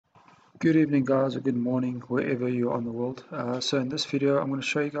Good evening guys, or good morning wherever you are in the world. So in this video I'm going to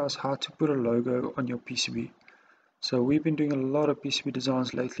show you guys how to put a logo on your PCB. So we've been doing a lot of PCB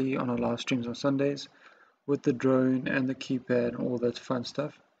designs lately on our live streams on Sundays with the drone and the keypad and all that fun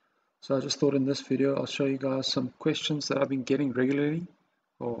stuff. So I just thought in this video I'll show you guys some questions that I've been getting regularly,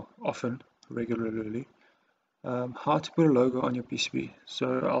 or often regularly, how to put a logo on your PCB.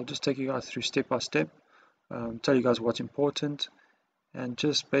 So I'll just take you guys through step by step, tell you guys what's important, and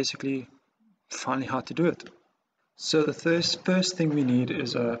just basically finally how to do it. So the first thing we need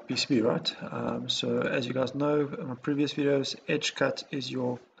is a PCB, right? So as you guys know in my previous videos, edge cut is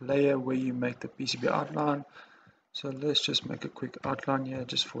your layer where you make the PCB outline. So let's just make a quick outline here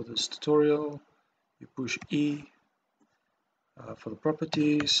just for this tutorial. You push E for the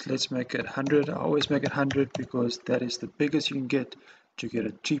properties. Let's make it 100. I always make it 100 because that is the biggest you can get to get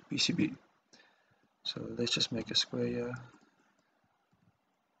a cheap PCB. So let's just make a square here.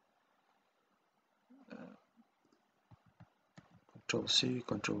 Control C,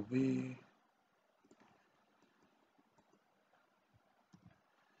 Control V.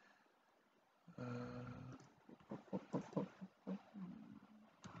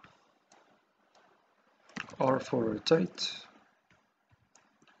 R for rotate.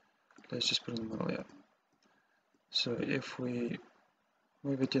 Let's just put it in the middle here. So if we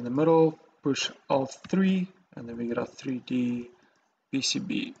move it in the middle, push Alt 3, and then we get our 3D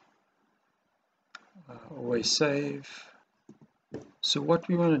PCB. Always save. So what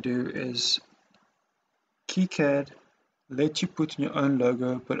we want to do is KiCad let you put in your own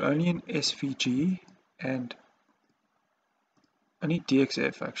logo, but only in SVG and only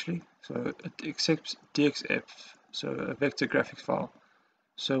DXF actually. So it accepts DXF, so a vector graphics file.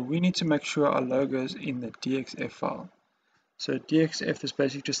 So we need to make sure our logo is in the DXF file. So DXF is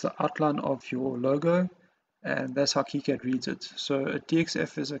basically just the outline of your logo, and that's how KiCad reads it. So a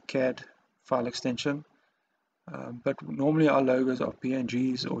DXF is a CAD file extension, but normally our logos are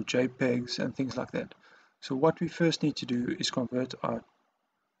PNGs or JPEGs and things like that. So what we first need to do is convert our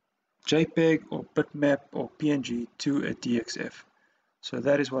JPEG or bitmap or PNG to a DXF. So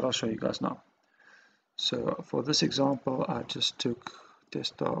that is what I'll show you guys now. So for this example, I just took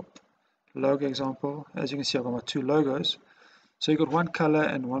desktop logo example. As you can see, I've got my two logos. So you've got one color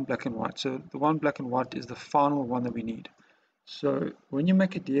and one black and white. So the one black and white is the final one that we need. So when you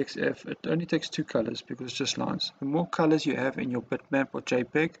make a DXF, it only takes two colors because it's just lines. The more colors you have in your bitmap or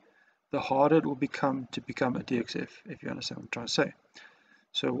JPEG, the harder it will become to become a DXF, if you understand what I'm trying to say.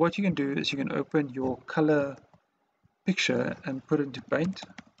 So what you can do is you can open your color picture and put it into Paint.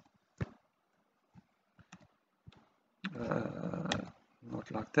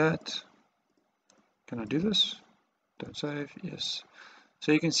 Not like that. Can I do this? Don't save. Yes.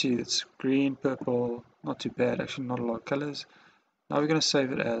 So you can see it's green, purple, not too bad, actually not a lot of colors. Now we're going to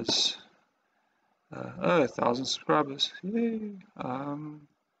save it as 1,000 subscribers. Yay.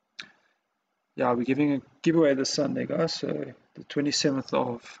 Yeah, we're giving a giveaway this Sunday, guys, so the 27th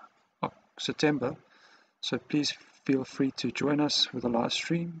of September. So please feel free to join us with a live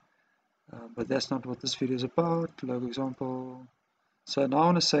stream. But that's not what this video is about. Logo example. So now I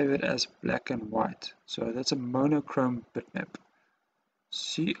want to save it as black and white. So that's a monochrome bitmap.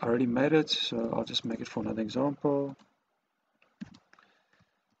 See, I already made it, so I'll just make it for another example.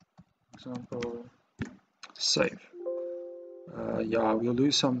 Save. Yeah, we'll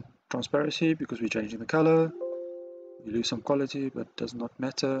lose some transparency because we're changing the color. We lose some quality, but does not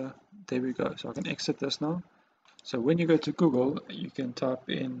matter. There we go. So I can exit this now. So when you go to Google, you can type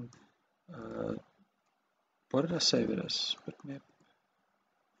in what did I save it as? Bitmap.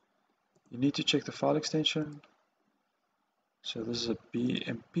 You need to check the file extension. So this is a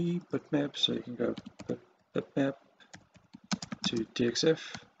BMP bitmap, so you can go bitmap to DXF,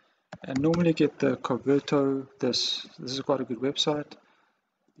 and normally get the Converto. This is quite a good website.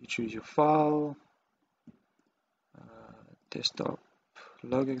 You choose your file, desktop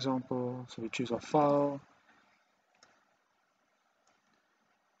logo example. So we choose our file,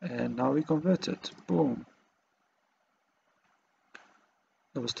 and now we convert it. Boom.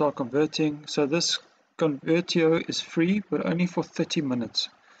 It will start converting. So this Convertio is free, but only for 30 minutes.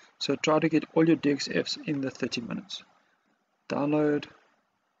 So try to get all your DXFs in the 30 minutes. Download.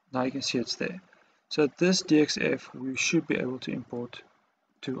 Now you can see it's there. So this DXF we should be able to import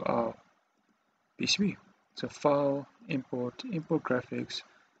to our PCB. So file, import, import graphics,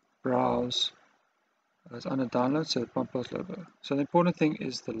 browse. It's under download, so the Pampas logo. So the important thing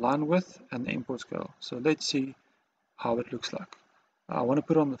is the line width and the import scale. So let's see how it looks like. I want to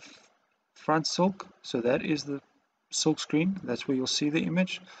put on the front silk, so that is the silk screen. That's where you'll see the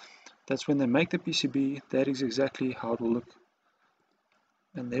image. That's when they make the PCB. That is exactly how it will look.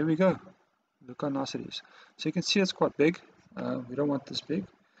 And there we go. Look how nice it is. So you can see it's quite big. We don't want this big.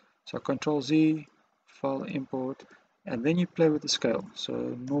 So Control Z, file import, and then you play with the scale. So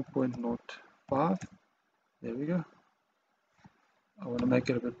 0.05. There we go. I want to make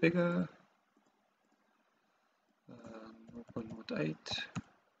it a bit bigger. 0.08.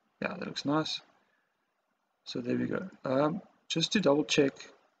 Yeah, that looks nice. So there we go. Just to double check,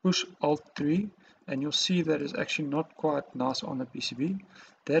 push Alt 3 and you'll see that it's actually not quite nice on the PCB.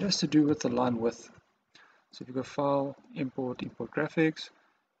 That has to do with the line width. So if you go File, Import Graphics,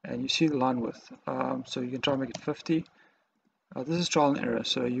 and you see the line width. So you can try and make it 50. This is trial and error,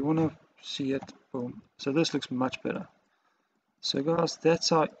 so you want to see it. Boom. So this looks much better. So guys, that's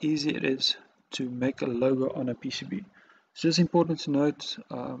how easy it is to make a logo on a PCB. It's just important to note,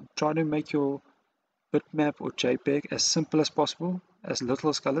 try to make your bitmap or JPEG as simple as possible, as little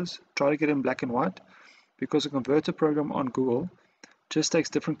as colors. Try to get in black and white, because a converter program on Google just takes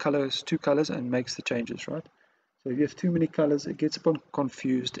different colors, 2 colors, and makes the changes, right? So if you have too many colors, it gets a bit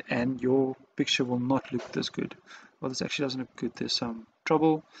confused and your picture will not look this good. Well, this actually doesn't look good. There's some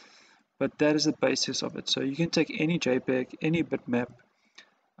trouble, but that is the basis of it. So you can take any JPEG, any bitmap,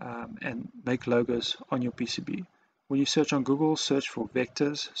 and make logos on your PCB. When you search on Google, search for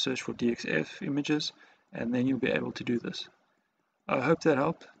vectors, search for DXF images, and then you'll be able to do this. I hope that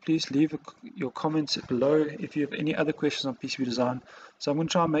helped. Please leave your comments below if you have any other questions on PCB design. So I'm going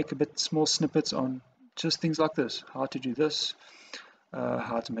to try and make a bit small snippets on just things like this, how to do this,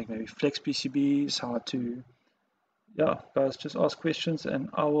 how to make maybe flex PCBs, how to, yeah, guys, just ask questions and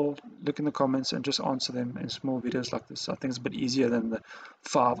I will look in the comments and just answer them in small videos like this. I think it's a bit easier than the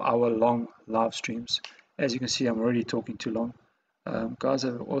 5-hour long live streams. As you can see, I'm already talking too long. Guys,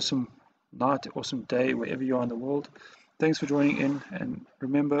 have an awesome night, awesome day, wherever you are in the world. Thanks for joining in, and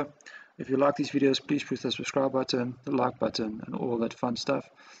remember, if you like these videos, please push the subscribe button, the like button, and all that fun stuff.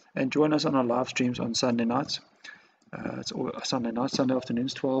 And join us on our live streams on Sunday nights. It's all Sunday nights, Sunday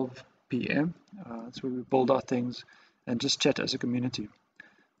afternoons, 12 p.m. That's where we build our things and just chat as a community.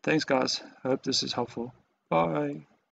 Thanks, guys. I hope this is helpful. Bye.